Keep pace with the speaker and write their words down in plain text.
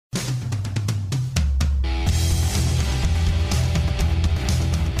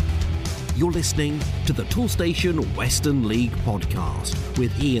You're listening to the Toolstation Western League podcast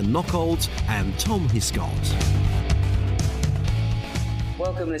with Ian Knockholds and Tom Hiscott.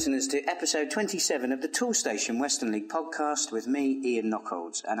 Welcome, listeners, to episode 27 of the Toolstation Western League podcast with me, Ian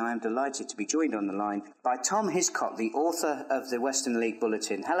Knockholds, and I am delighted to be joined on the line by Tom Hiscott, the author of the Western League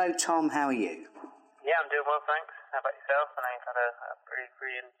Bulletin. Hello, Tom, how are you? Yeah, I'm doing well, thanks. How about yourself? I know you've had a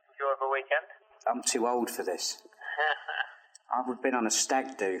pretty enjoyable weekend. I'm too old for this. I've been on a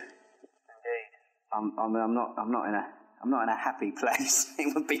stag do. Indeed. I'm not in a happy place.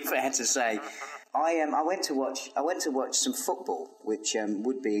 It would be fair to say. I went to watch some football, which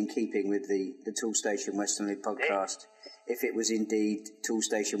would be in keeping with the Toolstation Western League podcast, if it was indeed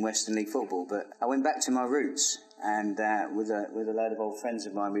Toolstation Western League football. But I went back to my roots, and with a load of old friends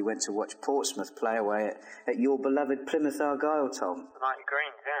of mine, we went to watch Portsmouth play away at your beloved Plymouth Argyle, Tom. The Mighty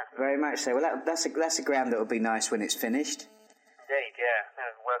Greens, yeah. Very much so. Well, that's a ground that will be nice when it's finished. Indeed, yeah.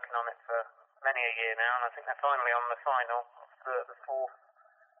 They've been working on it for many a year now, and I think they're finally on the final of the fourth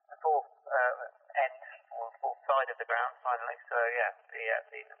end, or fourth side of the ground, finally. So, yeah,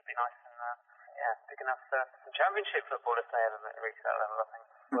 it'll be nice and big enough for some championship football if they ever reach that level, I think.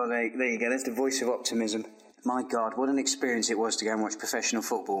 Well, there you go. There's the voice of optimism. My God, what an experience it was to go and watch professional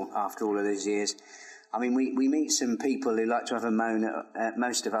football after all of these years. I mean, we meet some people who like to have a moan at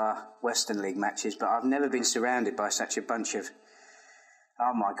most of our Western League matches, but I've never been surrounded by such a bunch of...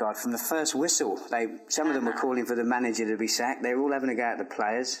 Oh my God! From the first whistle, some of them were calling for the manager to be sacked. They were all having a go at the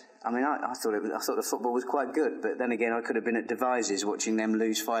players. I mean, I thought the football was quite good, but then again, I could have been at Devizes watching them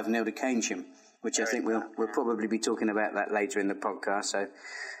lose 5-0 to Keynsham, which I think we'll probably be talking about that later in the podcast. So,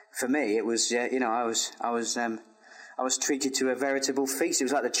 for me, it was I was treated to a veritable feast. It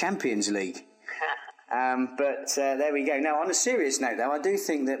was like the Champions League. But there we go. Now, on a serious note, though, I do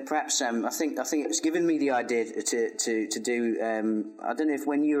think that perhaps I think it's given me the idea to do. I don't know if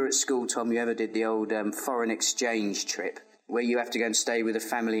when you were at school, Tom, you ever did the old foreign exchange trip where you have to go and stay with a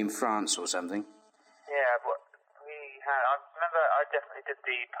family in France or something. Yeah, I remember I definitely did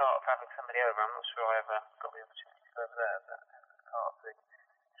the part of having somebody over. I'm not sure I ever got the opportunity to go over there, but part of the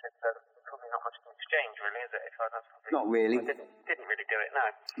trip. Probably not much of an exchange, really, is it? Not really. I didn't really do it,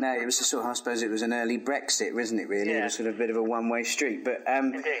 no. No, it was I suppose it was an early Brexit, wasn't it, really? Yeah. It was sort of a bit of a one-way street. But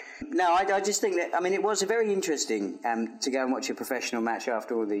Indeed. No, I just think that, I mean, it was very interesting to go and watch a professional match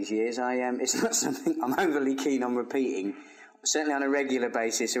after all these years. It's not something I'm overly keen on repeating, certainly on a regular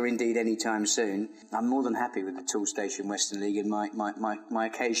basis or indeed any time soon. I'm more than happy with the Toolstation Western League and my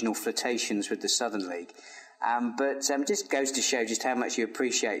occasional flirtations with the Southern League. But just goes to show just how much you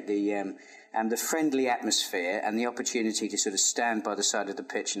appreciate the friendly atmosphere and the opportunity to sort of stand by the side of the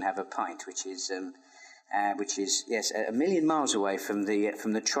pitch and have a pint, which is yes, a million miles away from the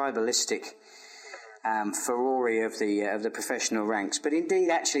tribalistic furore of the professional ranks. But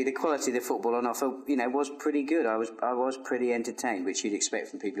indeed, actually, the quality of the football on offer, was pretty good. I was pretty entertained, which you'd expect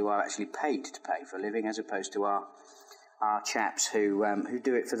from people who are actually paid to pay for a living, as opposed to our chaps who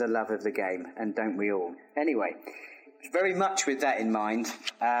do it for the love of the game, and don't we all? Anyway, very much with that in mind,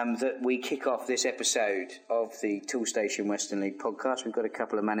 that we kick off this episode of the Toolstation Western League podcast. We've got a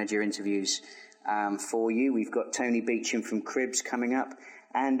couple of manager interviews for you. We've got Tony Beecham from Cribs coming up,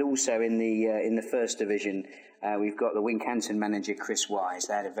 and also in the First Division, we've got the Wincanton manager Chris Wise.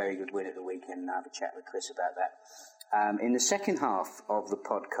 They had a very good win at the weekend, and I have a chat with Chris about that in the second half of the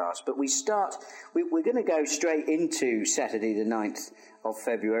podcast. But we're going to go straight into Saturday the 9th of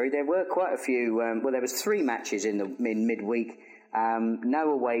February. There were quite a few, there was 3 matches in midweek,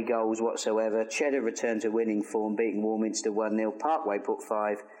 no away goals whatsoever. Cheddar returned to winning form, beating Warminster 1-0. Parkway put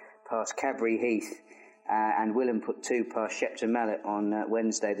 5 past Cadbury Heath, and Willem put 2 past Shepton Mallet on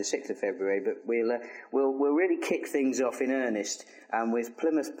Wednesday the 6th of February. But we'll really kick things off in earnest with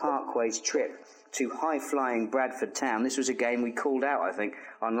Plymouth Parkway's trip to high-flying Bradford Town. This was a game we called out, I think,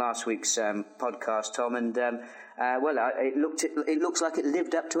 on last week's podcast, Tom, and it looks like it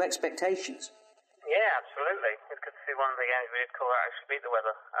lived up to expectations. Yeah, absolutely. It's good to see one of the games we did call out actually beat the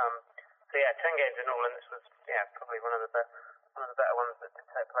weather. 10 games in all, and this was probably one of the better ones that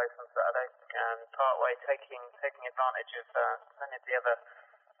did take place on Saturday. And Parkway taking advantage of many of the other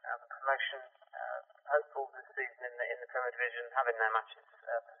promotion hopefuls this season in the Premier Division, having their matches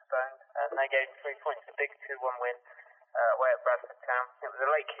postponed, and they gave 3 points, a big 2-1 win away at Bradford Town. It was a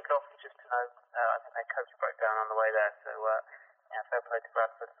late kick-off, just to know. I think their coach broke down on the way there, so fair play to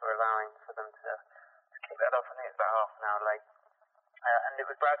Bradford for allowing for them to kick that off. I think it was about half an hour late. And it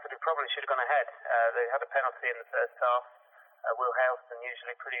was Bradford who probably should have gone ahead. They had a penalty in the first half. Will Haleston,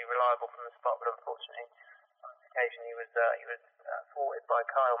 usually pretty reliable from the spot, but unfortunately on this occasion he was thwarted by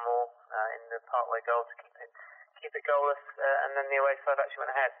Kyle Moore in the Parkway goal to keep keep it goalless, and then the away side actually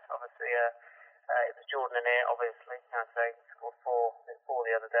went ahead. Obviously, it was Jordan and here, obviously. I'd say scored four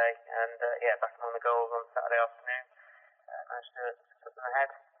the other day, and back on the goals on Saturday afternoon. Managed to put them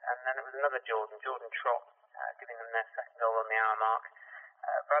ahead, and then it was another Jordan Trott, giving them their second goal on the hour mark.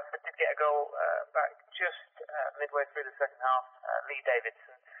 Bradford did get a goal back just midway through the second half, Lee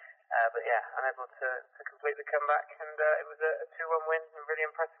Davidson, but unable to complete the comeback, and it was a 2-1 win, a really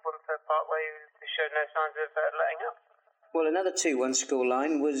impressive one for Parkway, who showed no signs of letting up. Well, another 2-1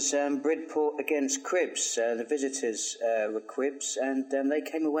 scoreline was Bridport against Cribbs. The visitors were Cribbs, and they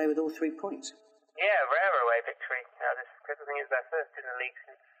came away with all 3 points. Yeah, rare away victory. This Cribbs, I think, is their first in the league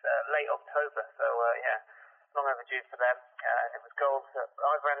since late October, so long overdue for them. And it was goals at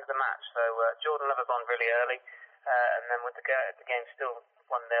either end of the match, so Jordan Loverbond really early, and then with the game still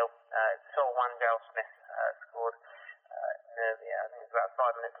 1-0, Sol Wanjao Smith scored. I think it was about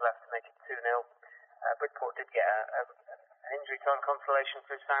 5 minutes left to make it 2-0. Bridport did get an injury time consolation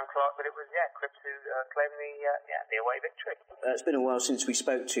through Sam Clark, but it was Cribbs who claimed the away victory. It's been a while since we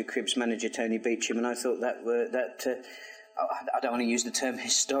spoke to Cribbs manager Tony Beecham, and I thought that I don't want to use the term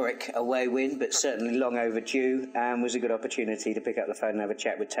historic away win, but certainly long overdue, and was a good opportunity to pick up the phone and have a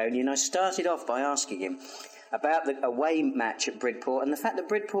chat with Tony. And I started off by asking him about the away match at Bridport and the fact that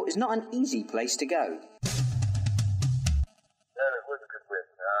Bridport is not an easy place to go. Yeah, it was a good win.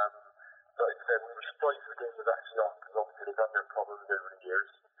 Like I said, we were surprised the game was actually on, because obviously they've had their problems over the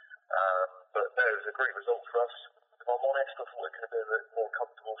years. But no, it was a great result for us. If I'm honest, I thought it could have been a bit more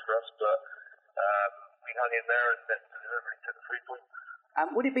comfortable for us, but we hung in there and then deliberately took the 3 points.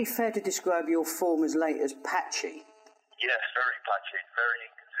 Would it be fair to describe your form as late as patchy? Yes, very patchy, very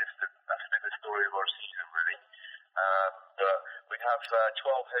inconsistent. That's been the story of our season, really. But we have 12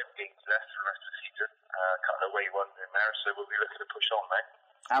 home games left for the rest of the season, cutting away ones in there, so we'll be looking to push on now.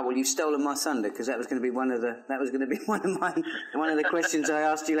 Well, you've stolen my thunder, because that was going to be one of the questions I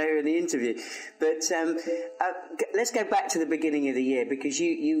asked you later in the interview. But let's go back to the beginning of the year, because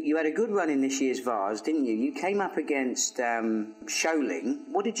you had a good run in this year's Vase, didn't you? You came up against Sholing.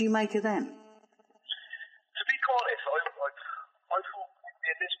 What did you make of them? To be honest, I thought we'd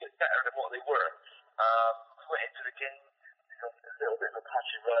be a little bit better than what they were. We went into the game with a little bit of a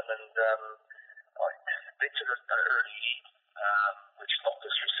patchy run, and they took us an early lead, which knocked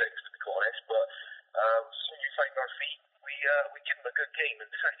us for 6, to be quite honest. But as soon as we found our feet, we gave them a good game. In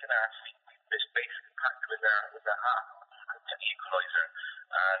the second half, we missed basically packed with their half to the equaliser,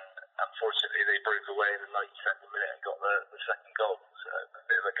 and unfortunately they broke away in the 92nd minute and got the second goal. So a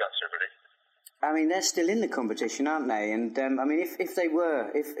bit of a gutser, really. I mean, they're still in the competition, aren't they? And I mean, if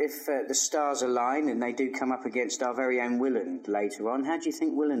the stars align and they do come up against our very own Willand later on, how do you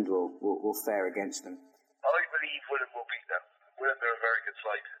think Willand will fare against them? I believe Willand will beat them. Willand are a very good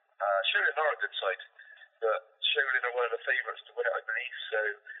side. Sholing are a good side, but Sholing are one of the favourites to win it, I believe. So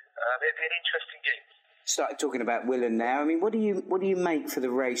it'll be an interesting game. Started talking about Willand now. I mean, what do you make for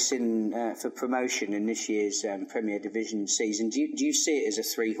the race for promotion in this year's Premier Division season? Do you see it as a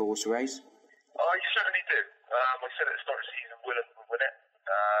 3-horse race? I certainly do. I said at the start of the season Willand would win it.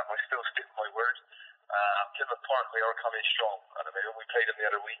 I still stick to my word. Plymouth Parkway are coming strong. And I mean, we played them the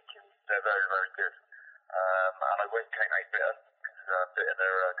other week, and they're very, very good. And I won't count out Bitton, because Bitton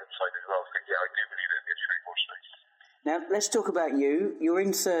are a good side as well. So yeah, I do believe it'll be a 3-horse race. Now, let's talk about you. You're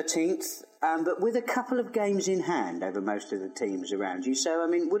in 13th, but with a couple of games in hand over most of the teams around you. So, I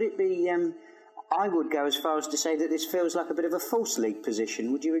mean, would it be... I would go as far as to say that this feels like a bit of a false league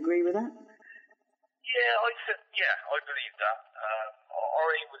position. Would you agree with that? Yeah, I believe that. Our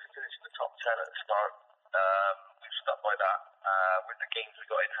aim was to finish in the top 10 at the start. We've stuck by that. With the games we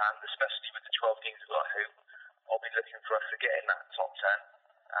got in hand, especially with the 12 games we got at home, I'll be looking for us to get in that top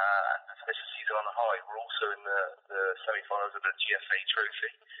 10 and finish the season on a high. We're also in the semi-finals of the GFA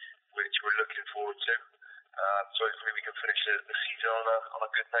Trophy, which we're looking forward to. So hopefully we can finish the season on a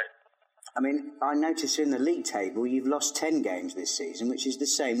good note. I mean, I notice in the league table you've lost 10 games this season, which is the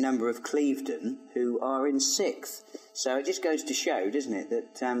same number of Clevedon, who are in 6th. So it just goes to show, doesn't it, that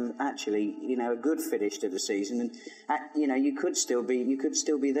actually, a good finish to the season, and you could still be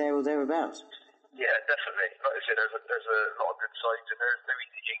there or thereabouts. Yeah, definitely. Like I said, there's a lot of good sides, and there's no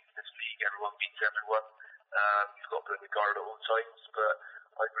easy games in this league. Everyone beats everyone. You've got to put in the guard at all times, but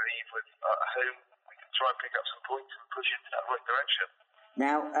I believe at home we can try and pick up some points and push into that right direction.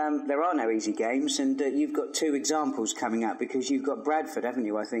 Now, there are no easy games, and you've got 2 examples coming up, because you've got Bradford, haven't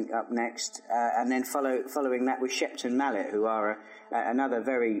you, I think, up next, and then following that with Shepton Mallet, who are another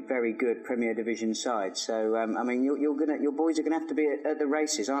very, very good Premier Division side. So, I mean, your boys are going to have to be at the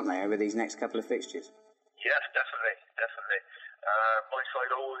races, aren't they, over these next couple of fixtures? Yes, definitely. My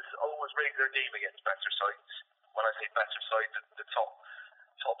side always raise their game against better sides. When I say better side, the top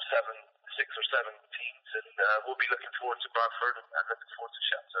 6 or 7 teams, and we'll be looking forward to Bradford and looking forward to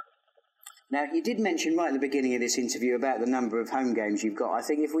Shepton. Now, you did mention right at the beginning of this interview about the number of home games you've got. I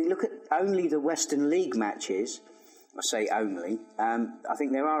think if we look at only the Western League matches, I say only, I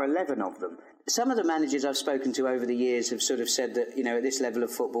think there are 11 of them. Some of the managers I've spoken to over the years have sort of said that, you know, at this level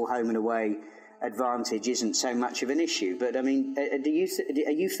of football, home and away advantage isn't so much of an issue. But, I mean, are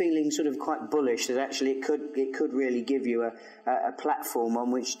you feeling sort of quite bullish that actually it could really give you a platform on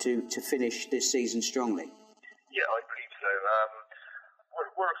which to finish this season strongly? Yeah, I believe so.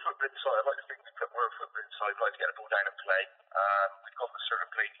 We're a football side. I like to think we're a football side. We like to get the ball down and play. We've got the certain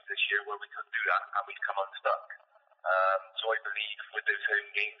places this year where we couldn't do that, and we've come unstuck. So I believe with those home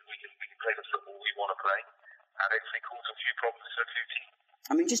games we can play the football we want to play, and hopefully cause a few problems to a few teams.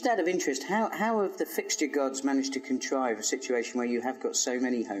 I mean, just out of interest, how have the fixture gods managed to contrive a situation where you have got so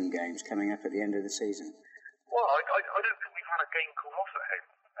many home games coming up at the end of the season? Well, I don't think we've had a game called off at home.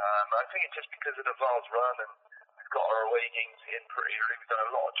 I think it's just because of the Vars run, and we've got our away games in pretty early. We've done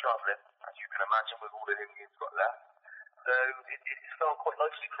a lot of travelling, as you can imagine, with all the home games got left. So it's felt quite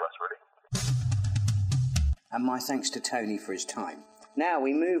nicely for us, really. And my thanks to Tony for his time. Now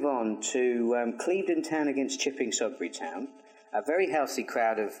we move on to Clevedon Town against Chipping Sodbury Town. A very healthy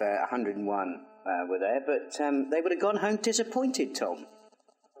crowd of 101 were there, but they would have gone home disappointed, Tom.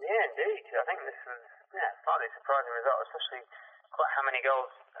 Yeah, indeed. I think this was slightly surprising result, especially quite how many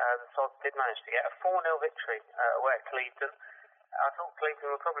goals the Sods did manage to get. A 4-0 victory away at Clevedon. I thought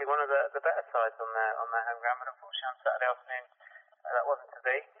Clevedon were probably one of the better sides on their home ground, but unfortunately on Saturday afternoon that wasn't to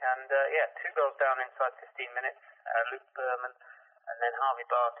be. And 2 goals down inside 15 minutes. Luke Berman and then Harvey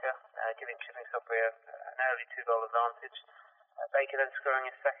Barker giving Chipping Sodbury an early 2-goal advantage. Baker then scoring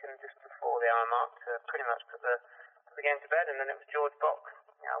his second just before the hour mark to pretty much put the game to bed, and then it was George Box,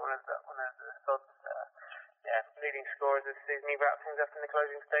 one of the Sods' leading scorers this season. He wrapped things up in the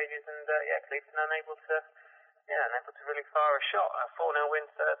closing stages, and Clevedon unable to really fire a shot. A 4-0 win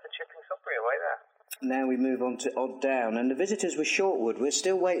for Chipping Sodbury away there. Now we move on to Odd Down, and the visitors were Shortwood. We're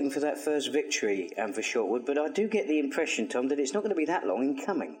still waiting for that first victory for Shortwood, but I do get the impression, Tom, that it's not going to be that long in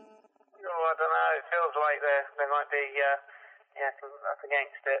coming. Oh, I don't know. It feels like they might be up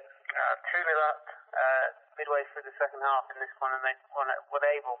against it. 2-0 up midway through the second half in this one, and they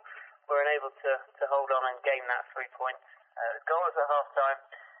were unable to hold on and gain that 3 points. The goal was at half time,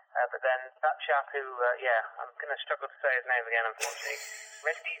 but then that chap who, I'm going to struggle to say his name again, unfortunately.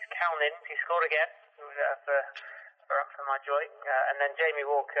 Resties Calnins, he scored again for my joy, and then Jamie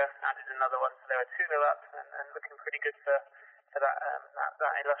Walker added another one, so they were 2-0 up and looking pretty good for that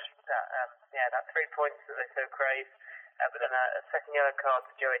 3 points that they so craved. But then a second yellow card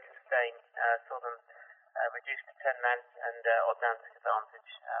to Joey Chastain saw them reduced to 10 men, and Odd Down took advantage,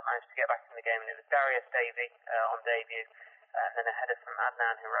 managed to get back in the game, and it was Darius Davey on debut, and then a header from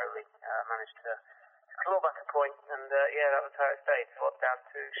Adnan Hiroli managed to claw back a point, and that was how it stayed. So Odd Down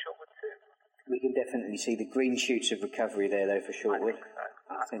to Shortwood 2. We can definitely see the green shoots of recovery there, though, for Shortwood.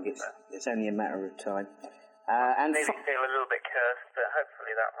 I think it's only a matter of time. And maybe feel a little bit cursed, but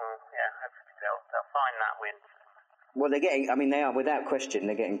hopefully that will, hopefully they'll find that win. Well, they are, without question,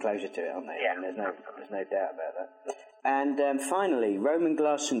 they're getting closer to it, aren't they? Yeah, and there's no doubt about that. And finally, Roman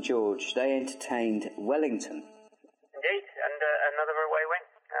Glass St George, they entertained Wellington. Indeed, and another away win.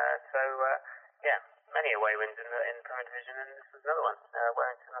 Many away wins in the Premier Division, and this was another one.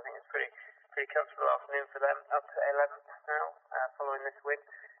 Wellington, I think it's pretty comfortable afternoon for them, up to 11th now, following this win.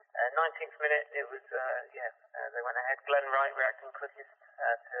 19th minute, it was, they went ahead. Glenn Wright reacting quickest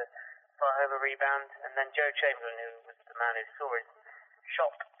to fire home a rebound, and then Joe Chamberlain, who was the man who saw his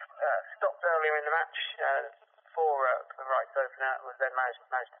shot stopped earlier in the match for Wright's opener, was then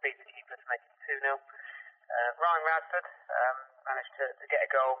managed to beat the keeper to make it 2-0. Ryan Radford managed to get a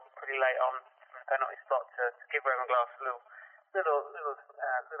goal pretty late on from the penalty spot to give Roman Glass a little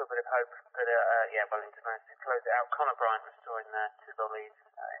bit of hope, but Wellington managed to close it out. Connor Bryant restoring their 2-goal lead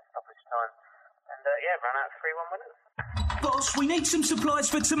in stoppage time, and ran out 3-1 winners. Boss, we need some supplies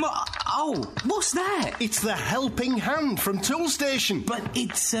for tomorrow. Oh, what's that? It's the Helping Hand from Toolstation. But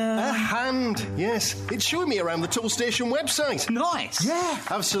it's a hand, yes. It's showing me around the Toolstation website. Nice. Yeah,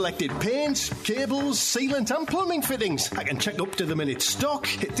 I've selected paints, cables, sealant and plumbing fittings. I can check up to the minute stock,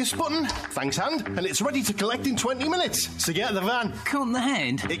 hit this button, thanks hand, and it's ready to collect in 20 minutes. So get out of the van. Can't the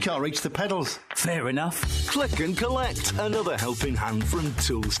hand? It can't reach the pedals. Fair enough. Click and collect. Another Helping Hand from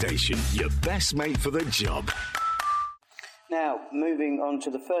Toolstation. Your best mate for the job. Now, moving on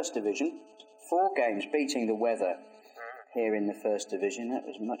to the First Division. 4 games beating the weather here in the First Division. That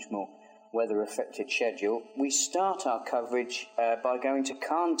was much more weather-affected schedule, we start our coverage by going to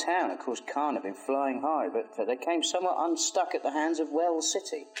Caen Town. Of course, Caen have been flying high, but they came somewhat unstuck at the hands of Wells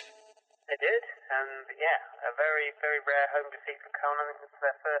City. They did, and a very, very rare home defeat for Caen. I think it was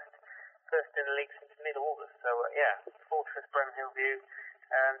their first in the league since mid-August. So, Fortress Bremhill View,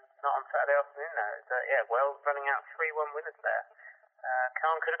 not on Saturday afternoon now. Wells running out 3-1 winners there.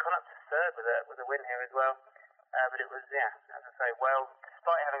 Caen could have gone up to third with a win here as well. But it was, as I say, Wells,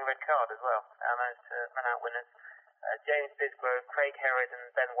 despite having a red card as well, managed to run out winners. James Bisgrove, Craig Herod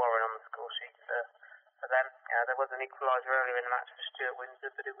and Ben Warren on the score sheet for them. There was an equaliser earlier in the match for Stuart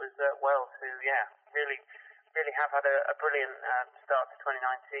Windsor, but it was Wells who, really have had a brilliant start to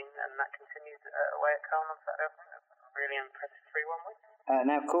 2019, and that continued away at Caen on Saturday afternoon. A really impressive 3-1 win.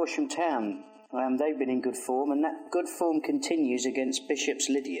 Now, Corsham Town, they've been in good form, and that good form continues against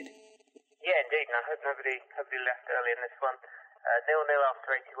Bishop's Lydiard. Yeah, indeed, and I hope nobody left early in this one. 0-0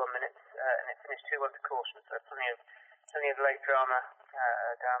 after 81 minutes, and it finished 2-1 to Corsham, so plenty of late drama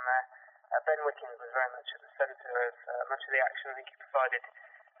down there. Ben Wickens was very much at the centre of much of the action. I think he provided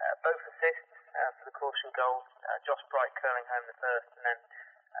both assists for the Corsham goals. Josh Bright curling home the first, and then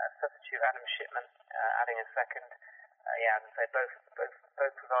substitute Adam Shipman adding a second. As I say,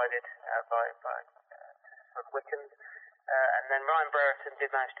 both provided from Wickens. And then Ryan Brereton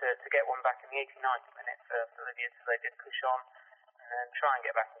did manage to get one back in the 89th minute for Lydiard, so they did push on and try and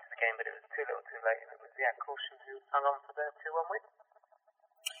get back into the game, but it was too little too late, and it was Corsham who hung on for their 2-1 win.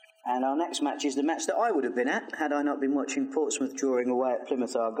 And our next match is the match that I would have been at had I not been watching Portsmouth drawing away at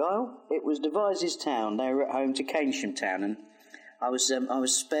Plymouth Argyle. It was Devizes Town. They were at home to Keynsham Town, and I was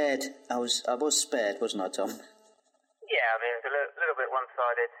spared. I was spared, wasn't I, Tom? Yeah, I mean it was a little bit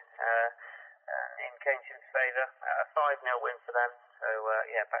one-sided in Keynsham's favour. A 5-0 win for them. So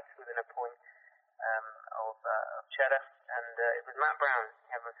back to within a point of Cheddar, and it was Matt Brown.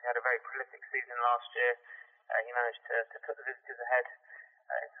 He had a very prolific season last year. He managed to put the visitors ahead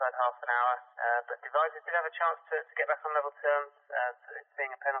inside half an hour, but Devizes did have a chance to get back on level terms,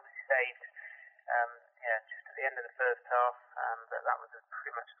 seeing a penalty saved just at the end of the first half, but that was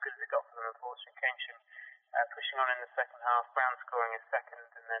pretty much as good as it got for them, unfortunately. Keynsham pushing on in the second half, Brown scoring a second,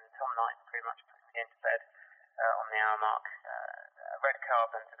 and then Tom Knight pretty much putting the game to bed on the hour mark. A red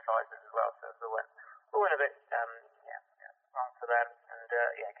card then to Devizes as well, so it all went a bit wrong for them, and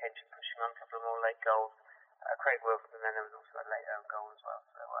Keynsham pushing on, a couple of more late goals. Craig Wilson, and then there was also a late own goal as well.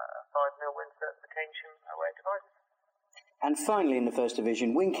 So a 5-0 win for Keynsham away at Devizes. And finally in the First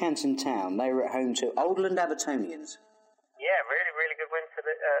Division, Wincanton Town. They were at home to Oldland Abertonians. Yeah, really, really good win for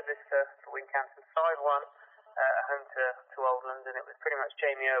for Wincanton. 5-1 at home to Oldland, and it was pretty much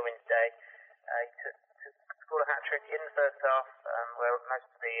Jamie Irwin's day. He scored a hat-trick in the first half, where most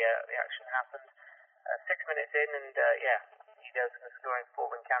of the action happened. 6 minutes in, and he goes for the scoring for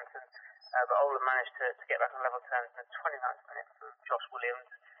Wincanton. But Oldland managed to get back on level terms in the 29th minute from Josh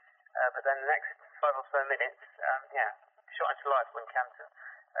Williams. But then the next 5 or so minutes, shot into life Wincanton.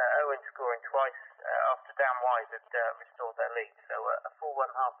 Owen scoring twice after Dan Wise had restored their lead. So a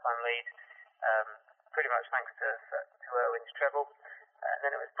 4-1 half-time lead, pretty much thanks to Owen's treble. And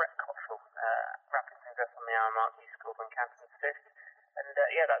then it was Brett Cottrell wrapping things up on the hour mark. He scored Wincanton's fifth. And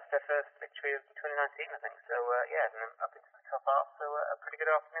that's their first victory of 2019, I think. So and then up into the top half. So a pretty good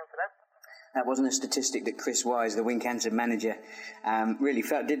afternoon for them. That wasn't a statistic that Chris Wise, the Wincanton manager, really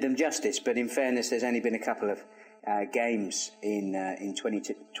felt did them justice. But in fairness, there's only been a couple of games in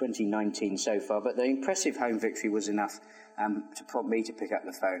 2019 so far. But the impressive home victory was enough to prompt me to pick up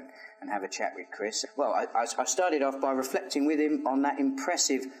the phone and have a chat with Chris. Well, I started off by reflecting with him on that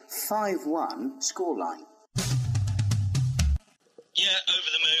impressive 5-1 scoreline. Yeah, over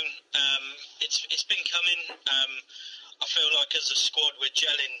the moon. It's been coming. I feel like as a squad we're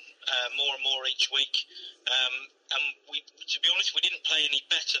gelling more and more each week. And to be honest, we didn't play any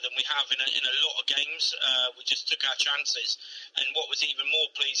better than we have in a lot of games. We just took our chances. And what was even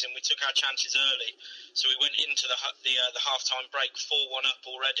more pleasing, we took our chances early. So we went into the half-time break 4-1 up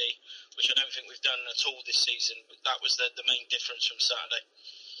already, which I don't think we've done at all this season. But that was the main difference from Saturday.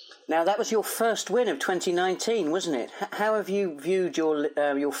 Now, that was your first win of 2019, wasn't it? How have you viewed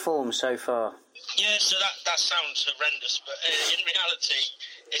your form so far? Yeah, so that sounds horrendous, but in reality,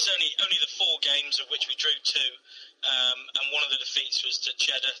 it's only the 4 games of which we drew 2, and one of the defeats was to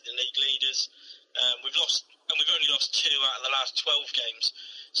Cheddar, the league leaders. We've only lost 2 out of the last 12 games.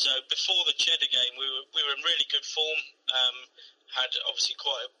 So before the Cheddar game, we were in really good form. Had obviously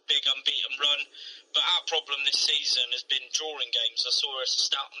quite a big unbeaten run, but our problem this season has been drawing games. I saw a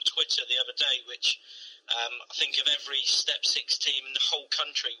stat on Twitter the other day, which I think of every Step 6 team in the whole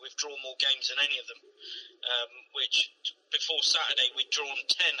country, we've drawn more games than any of them. which before Saturday we'd drawn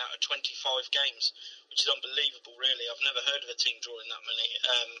 10 out of 25 games, which is unbelievable, really. I've never heard of a team drawing that many.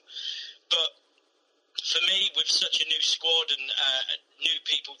 But for me, with such a new squad and new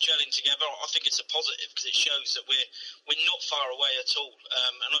people gelling together, I think it's a positive because it shows that we're not far away at all.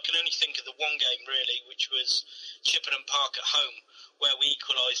 And I can only think of the one game, really, which was Chippenham Park at home, where we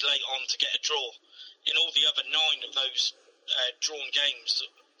equalised late on to get a draw. In all the other 9 of those drawn games,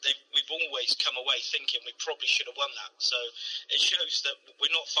 we've always come away thinking we probably should have won that. So it shows that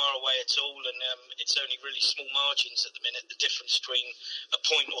we're not far away at all, and it's only really small margins at the minute, the difference between a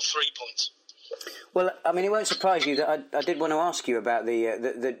point or 3 points. Well, I mean, it won't surprise you that I did want to ask you about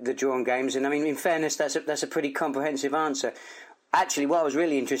the drawn games, and I mean, in fairness, that's a pretty comprehensive answer. Actually, what I was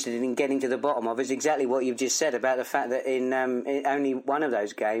really interested in getting to the bottom of is exactly what you've just said about the fact that in only one of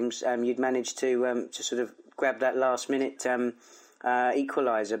those games you'd managed to sort of grab that last-minute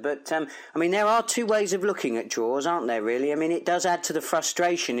equaliser. But, I mean, there are two ways of looking at draws, aren't there, really? I mean, it does add to the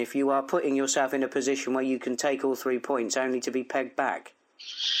frustration if you are putting yourself in a position where you can take all 3 points only to be pegged back.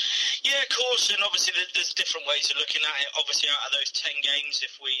 Yeah, of course, and obviously there's different ways of looking at it. Obviously, out of those 10 games,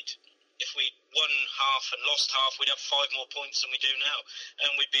 if we'd won half and lost half, we'd have 5 more points than we do now,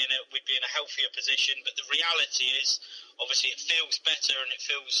 and we'd be in a healthier position. But the reality is, obviously, it feels better, and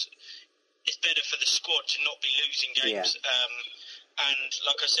it's better for the squad to not be losing games. Yeah. And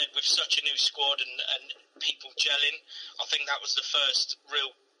like I said, with such a new squad and people gelling, I think that was the first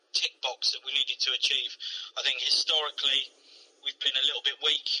real tick box that we needed to achieve. I think historically we've been a little bit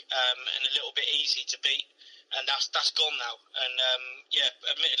weak and a little bit easy to beat, and that's gone now. And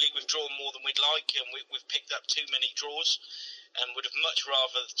admittedly we've drawn more than we'd like, and we've picked up too many draws, and would have much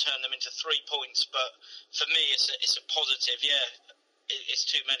rather turned them into 3 points. But for me, it's a positive. Yeah, it's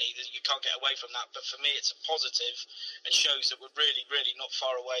too many that you can't get away from that. But for me, it's a positive and shows that we're really, really not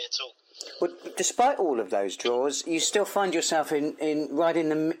far away at all. Well, despite all of those draws, you still find yourself right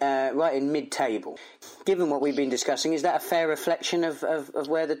in mid-table. Given what we've been discussing, is that a fair reflection of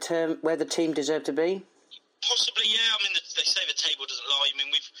where the team deserve to be? Possibly, yeah. I mean, they say the table doesn't lie. I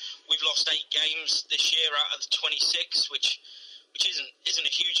mean, we've lost 8 games this year out of the 26, which isn't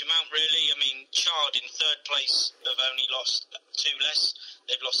a huge amount, really. I mean, Chard in 3rd place have only lost 2 less.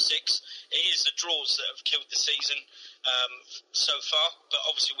 They've lost 6. It is the draws that have killed the season so far, but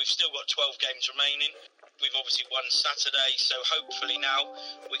obviously we've still got 12 games remaining. We've obviously won Saturday, so hopefully now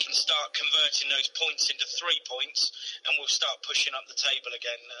we can start converting those points into 3 points, and we'll start pushing up the table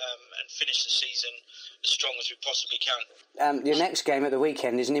again and finish the season as strong as we possibly can. Your next game at the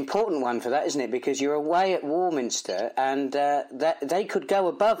weekend is an important one for that, isn't it? Because you're away at Warminster, and they could go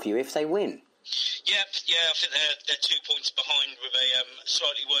above you if they win. Yeah, I think they're 2 points behind with a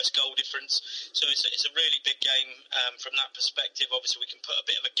slightly worse goal difference. So it's a really big game from that perspective. Obviously, we can put a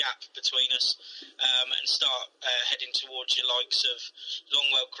bit of a gap between us and start heading towards your likes of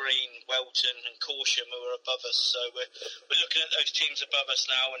Longwell Green, Welton and Corsham, who are above us. So we're looking at those teams above us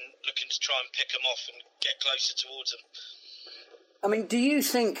now and looking to try and pick them off and get closer towards them. I mean, do you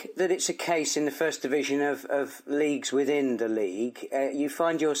think that it's a case in the first division of leagues within the league? You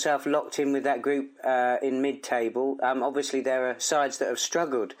find yourself locked in with that group in mid-table. Obviously, there are sides that have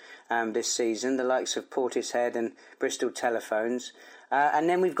struggled this season, the likes of Portishead and Bristol Telephones. And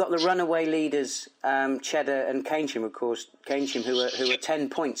then we've got the runaway leaders, Cheddar and Keynsham, of course. Keynsham, who are 10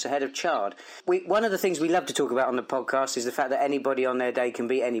 points ahead of Chard. One of the things we love to talk about on the podcast is the fact that anybody on their day can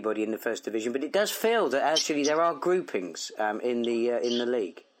beat anybody in the first division. But it does feel that actually there are groupings in the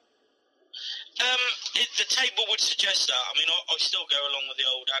league. The table would suggest that. I mean, I still go along with the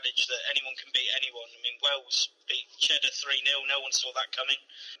old adage that anyone can beat anyone. I mean, Wells beat Cheddar 3-0. No one saw that coming.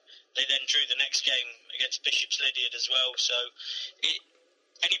 They then drew the next game against Bishop's Lydeard as well. So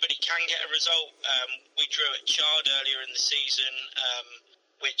anybody can get a result. We drew at Chard earlier in the season,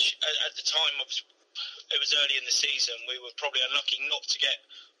 which at the time it was early in the season. We were probably unlucky not to get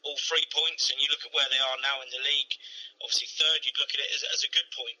all 3 points. And you look at where they are now in the league, obviously third, you'd look at it as a good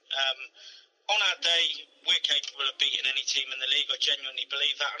point. On our day, we're capable of beating any team in the league. I genuinely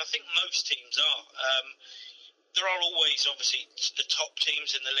believe that, and I think most teams are. There are always, obviously, the top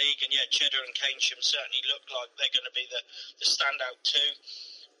teams in the league, and Cheddar and Keynsham certainly look like they're going to be the standout too.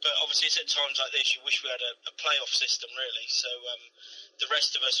 But obviously, it's at times like this you wish we had a playoff system, really. So the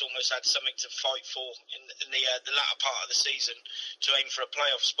rest of us almost had something to fight for in the latter part of the season to aim for a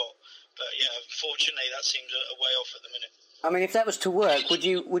playoff spot. But unfortunately, that seems a way off at the minute. I mean, if that was to work, would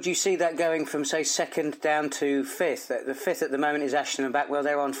you see that going from, say, 2nd down to 5th? The 5th at the moment is Ashton and Backwell.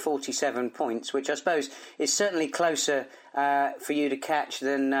 They're on 47 points, which I suppose is certainly closer for you to catch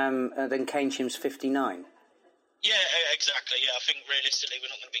than Keynsham's 59. Yeah, exactly. Yeah, I think realistically we're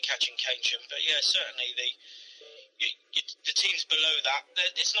not going to be catching Keynsham, but yeah, certainly the teams below that,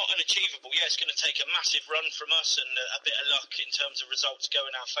 it's not unachievable. Yeah, it's going to take a massive run from us and a bit of luck in terms of results go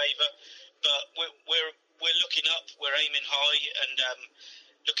in our favour, but we're looking up, we're aiming high, and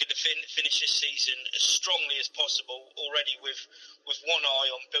looking to finish this season as strongly as possible. Already with one eye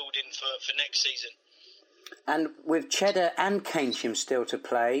on building for next season. And with Cheddar and Keynsham still to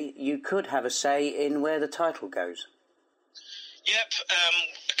play, you could have a say in where the title goes. Yep,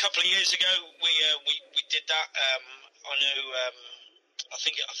 a couple of years ago we did that. I know. I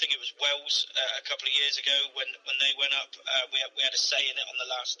think it was Wells a couple of years ago when they went up. We had a say in it on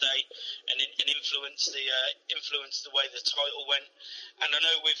the last day, and influenced the way the title went. And I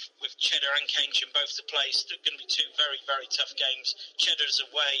know with Cheddar and Keynsham both to play, it's going to be two very, very tough games. Cheddar's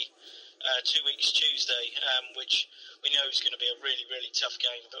away 2 weeks Tuesday, which we know is going to be a really, really tough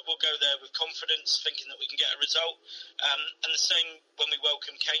game. But we'll go there with confidence, thinking that we can get a result. And the same when we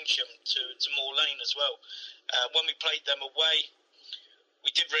welcome Keynsham to Moor Lane as well. When we played them away, we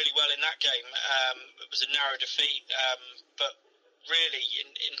did really well in that game. It was a narrow defeat, but really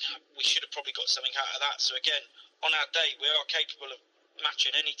we should have probably got something out of that. So again, on our day, we are capable of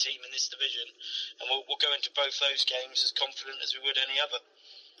matching any team in this division, and we'll go into both those games as confident as we would any other.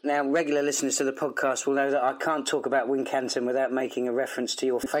 Now, regular listeners to the podcast will know that I can't talk about Wincanton without making a reference to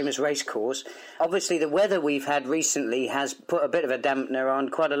your famous racecourse. Obviously, the weather we've had recently has put a bit of a dampener on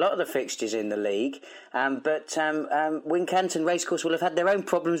quite a lot of the fixtures in the league. But Wincanton Racecourse will have had their own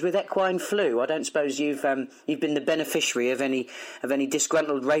problems with equine flu. I don't suppose you've been the beneficiary of any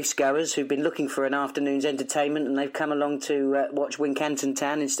disgruntled racegoers who've been looking for an afternoon's entertainment and they've come along to watch Wincanton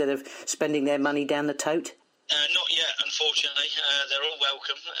Town instead of spending their money down the tote? Not yet, unfortunately. They're all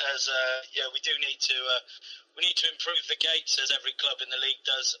welcome, as we do need to improve the gates, as every club in the league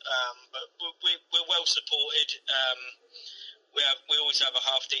does. But we're well supported. We always have a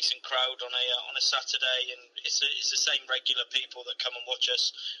half decent crowd on a Saturday, and it's the same regular people that come and watch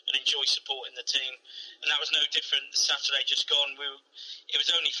us and enjoy supporting the team. And that was no different. Saturday just gone. It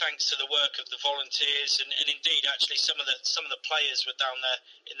was only thanks to the work of the volunteers, and indeed, actually, some of the players were down there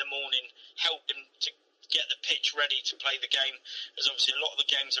in the morning helping to get the pitch ready to play the game, as obviously a lot of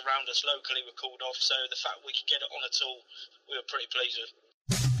the games around us locally were called off, so the fact we could get it on at all, we were pretty pleased with.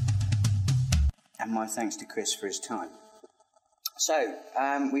 And my thanks to Chris for his time. So,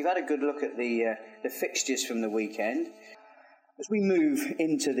 we've had a good look at the fixtures from the weekend. As we move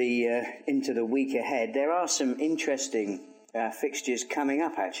into the week ahead, there are some interesting fixtures coming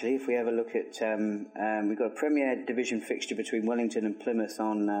up, actually. If we have a look at, we've got a Premier Division fixture between Wellington and Plymouth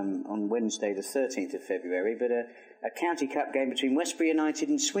on Wednesday the 13th of February, but a County Cup game between Westbury United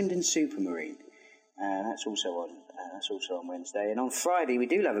and Swindon Supermarine. That's also on Wednesday. And on Friday, we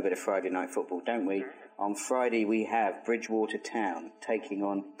do love a bit of Friday night football, don't we? On Friday, we have Bridgewater Town taking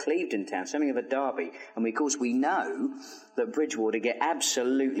on Clevedon Town, something of a derby. And of course, we know that Bridgewater get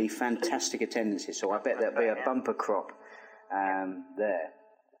absolutely fantastic attendances, so I bet there'll be a bumper crop there.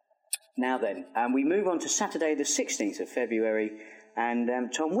 Now then, we move on to Saturday the 16th of February, and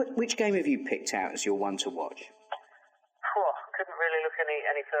Tom, which game have you picked out as your one to watch? Couldn't really look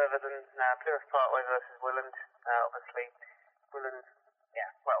any further than Plymouth Parkway versus Willand. Obviously, Willand,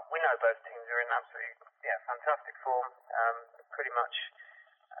 we know both teams are in absolutely fantastic form. Pretty much,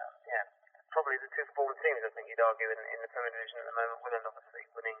 probably the two form teams, I think you'd argue, in the Premier Division at the moment. Willand obviously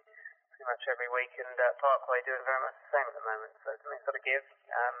winning pretty much every week, and Parkway doing very much the same at the moment. So something's got to give.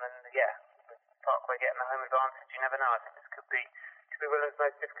 Parkway getting the home advantage, you never know. I think this could be Willand's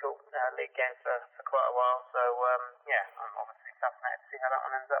most difficult league game for quite a while. So I'm obviously fascinated to see how that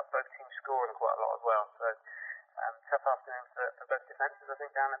one ends up. Both teams scoring quite a lot as well. So tough afternoon for both defences, I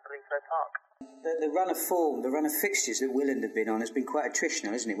think, down at Bledisloe Park. The run of form, the run of fixtures that Willand have been on has been quite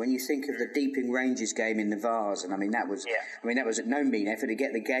attritional, isn't it? When you think of the Deeping Rangers game in the Vars, and that was no mean effort to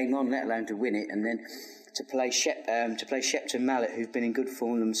get the game on, let alone to win it, and then to play Shepton Mallet, who've been in good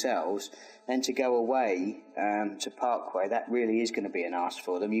form themselves, then to go away to Parkway. That really is going to be an ask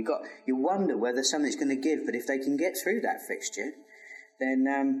for them. You wonder whether something's going to give, but if they can get through that fixture, then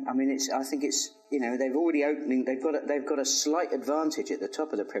I think it's they've already opening. They've got a slight advantage at the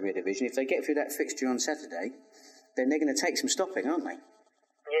top of the Premier Division. If they get through that fixture on Saturday, then they're going to take some stopping, aren't they?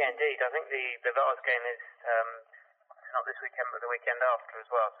 Yeah, indeed. I think the Vars game is not this weekend, but the weekend after as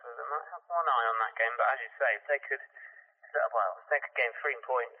well. So they might have one eye on that game. But as you say, if they could gain 3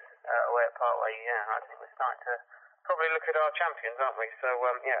 points away at Parkway, I think we're starting to probably look at our champions, aren't we? So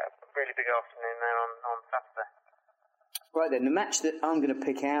really big afternoon there on Saturday. Right then, the match that I'm going to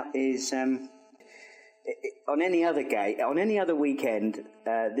pick out is on any other weekend,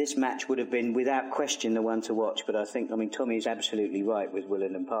 this match would have been without question the one to watch. But I mean, Tommy is absolutely right with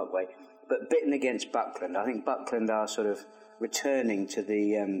Willand and Parkway. But Bitton against Buckland, I think Buckland are sort of returning to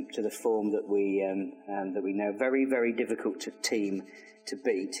the form that we know. Very, very difficult team to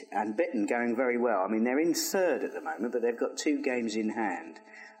beat, and Bitton going very well. I mean, they're in third at the moment, but they've got 2 games in hand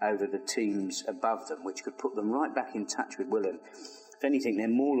over the teams above them, which could put them right back in touch with Willand. If anything, they're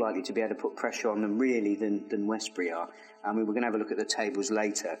more likely to be able to put pressure on them really than Westbury are. I mean, we're going to have a look at the tables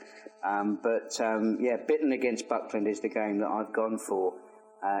later. Bitton against Buckland is the game that I've gone for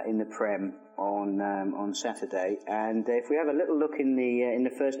in the Prem on Saturday. And if we have a little look in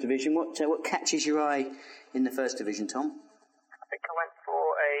the First Division, what catches your eye in the First Division, Tom? I think I went for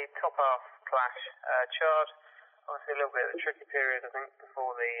a top half clash. Chard, obviously a little bit of a tricky period, I think,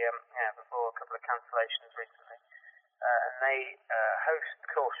 before a couple of cancellations recently. And they host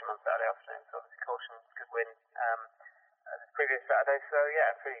Corsham on Saturday afternoon, so obviously Corsham could win the previous Saturday. So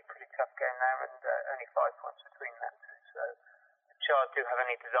pretty tough game there, and only 5 points between them two. So Chard do have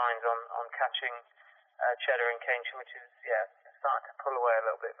any designs on catching Cheddar and Keynsham, which is starting to pull away a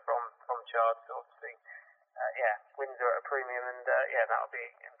little bit from Chard. So obviously, wins are at a premium, and that'll be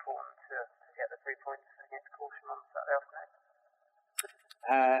important to get the 3 points against Corsham on Saturday afternoon.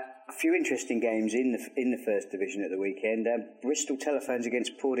 A few interesting games in the First Division at the weekend. Bristol Telephones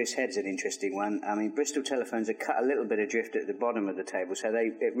against Portishead's an interesting one. I mean, Bristol Telephones have cut a little bit adrift at the bottom of the table, so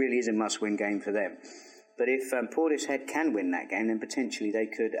it really is a must-win game for them. But if Portishead can win that game, then potentially they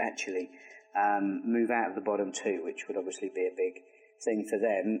could actually move out of the bottom 2, which would obviously be a big thing for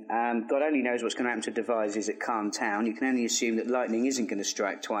them. God only knows what's going to happen to Devizes at Calne Town. You can only assume that lightning isn't going to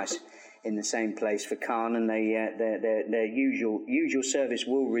strike twice in the same place for Calne, and their usual service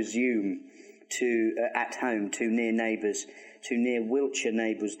will resume at home to near Wiltshire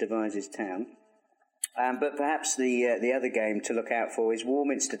neighbours Devizes Town. But perhaps the other game to look out for is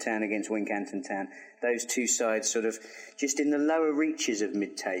Warminster Town against Wincanton Town. Those two sides sort of just in the lower reaches of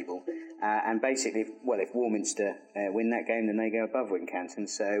mid-table. And basically, if Warminster win that game, then they go above Wincanton.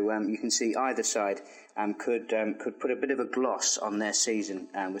 So you can see either side could put a bit of a gloss on their season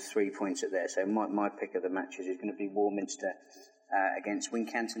with 3 points at there. So my pick of the matches is going to be Warminster against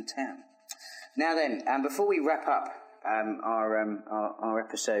Wincanton Town. Now then, before we wrap up our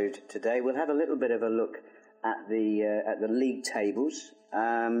episode today, we'll have a little bit of a look at the league tables.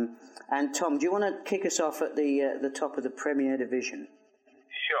 And Tom, do you want to kick us off at the top of the Premier Division?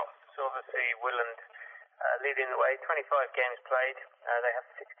 Sure. So obviously Willand leading the way, 25 games played. They have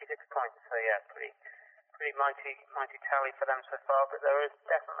 66 points. So pretty mighty tally for them so far. But there is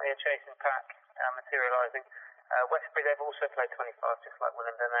definitely a chasing pack materialising. Westbury, they've also played 25, just like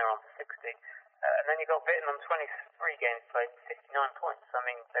Willand, and they're on 60. And then you've got Bitton on 23 games played, 59 points. I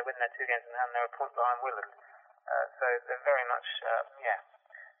mean, they win their 2 games in hand, they're a point behind Willand. So they're very much,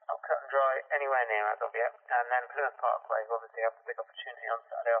 not cut and dry anywhere near as of yet. And then Plymouth Parkway obviously have a big opportunity on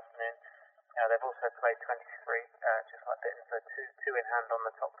Saturday afternoon. They've also played 23, just like Bitton, so two in hand on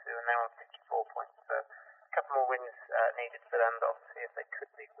the top 2, and they're on 54 points. So a couple more wins needed for them, but obviously if they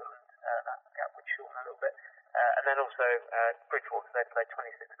could beat Willand, that gap would shorten a little bit. And then also Bridgewater, they played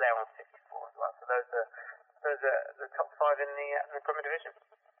 26, they're on 54 as well. So those are the top 5 in the Premier Division.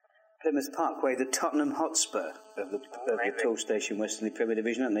 Plymouth Parkway, the Tottenham Hotspur of the Toolstation Western League Premier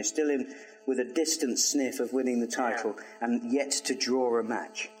Division, aren't they? Still in with a distant sniff of winning the title and yet to draw a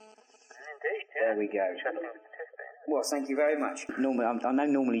match. Indeed, There we go. Interesting statistic. Well, thank you very much. I know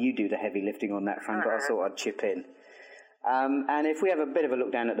normally you do the heavy lifting on that front, but I thought I'd chip in. And if we have a bit of a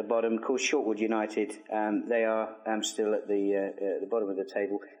look down at the bottom, of course, Shortwood United, they are still at the bottom of the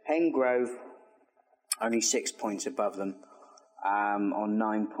table. Hengrove, only 6 points above them, on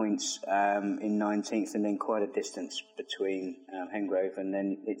 9 points in 19th, and then quite a distance between Hengrove, and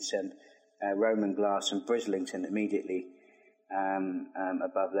then it's Roman Glass and Brislington immediately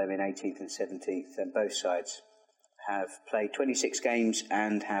above them in 18th and 17th. And both sides have played 26 games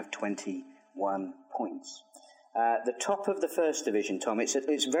and have 21 points. The top of the First Division, Tom, it's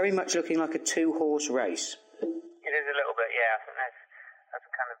very much looking like a 2-horse race. It is a little bit, yeah. I think as I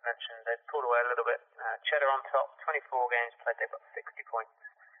kind of mentioned, they've pulled away a little bit. Cheddar on top, 24 games played, they've got 60 points.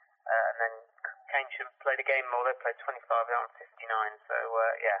 And then Keynsham played a game more, they played 25, they're on 59. So,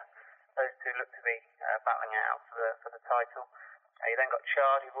 those two look to be battling it out for the title. You then got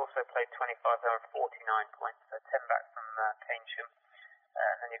Chard, who've also played 25, they're on 49 points, so 10 back from Keynsham.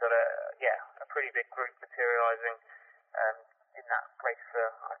 And then you've got a pretty big group materialising in that race for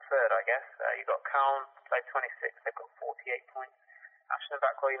third, I guess. You've got Calne, played 26, they've got 48 points. Ashton and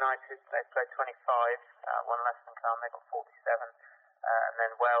Backwell United, they've played 25, one less than Calne, they've got 47. And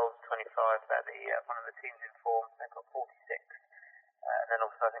then Wells, 25, they're one of the teams in form. They've got 46. And then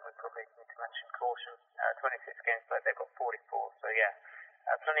also, I think we probably need to mention Caution. 26 games played, they've got 44. So, yeah,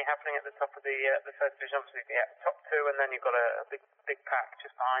 plenty happening at the top of the first division. Obviously, top two, and then you've got a big pack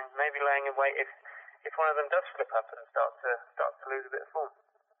just behind, maybe laying in wait if one of them does flip up and start to lose a bit of form.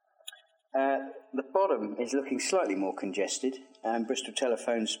 The bottom is looking slightly more congested. Bristol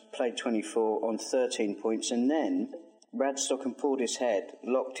Telephones played 24 on 13 points, and then Radstock and Portishead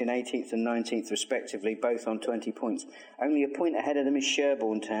locked in 18th and 19th respectively, both on 20 points. Only a point ahead of them is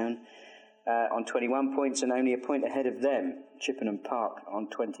Sherborne Town on 21 points, and only a point ahead of them, Chippenham Park, on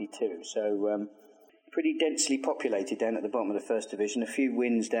 22. So pretty densely populated down at the bottom of the First Division. A few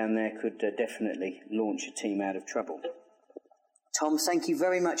wins down there could definitely launch a team out of trouble. Tom, thank you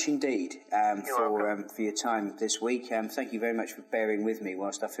very much indeed for your time this week. Thank you very much for bearing with me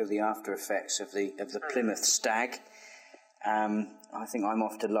whilst I feel the after effects of the Plymouth Stag. I think I'm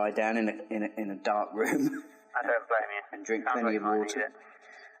off to lie down in a dark room. I don't blame you. And drink plenty of water.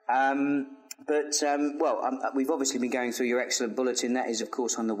 We've obviously been going through your excellent bulletin. That is, of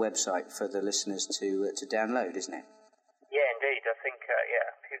course, on the website for the listeners to download, isn't it? Yeah, indeed. I think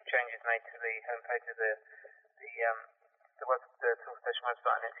a few changes made to the homepage of the Toolstation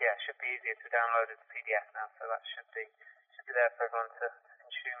website, and it should be easier to download as a PDF now. So that should be there for everyone to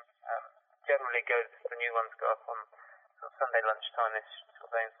consume. Generally, the new ones go up on Sunday lunchtime-ish sort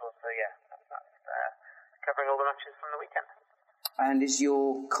of aim for. So that's covering all the matches from the weekend. And is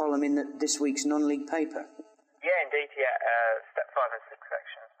your column in this week's non-league paper? Yeah, indeed. Step 5 and 6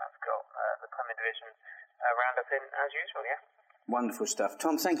 sections. That's got the Premier Division roundup in as usual. Yeah. Wonderful stuff,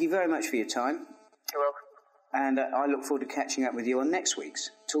 Tom. Thank you very much for your time. You're welcome. And I look forward to catching up with you on next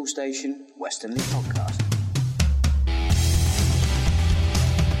week's Toolstation Western League podcast.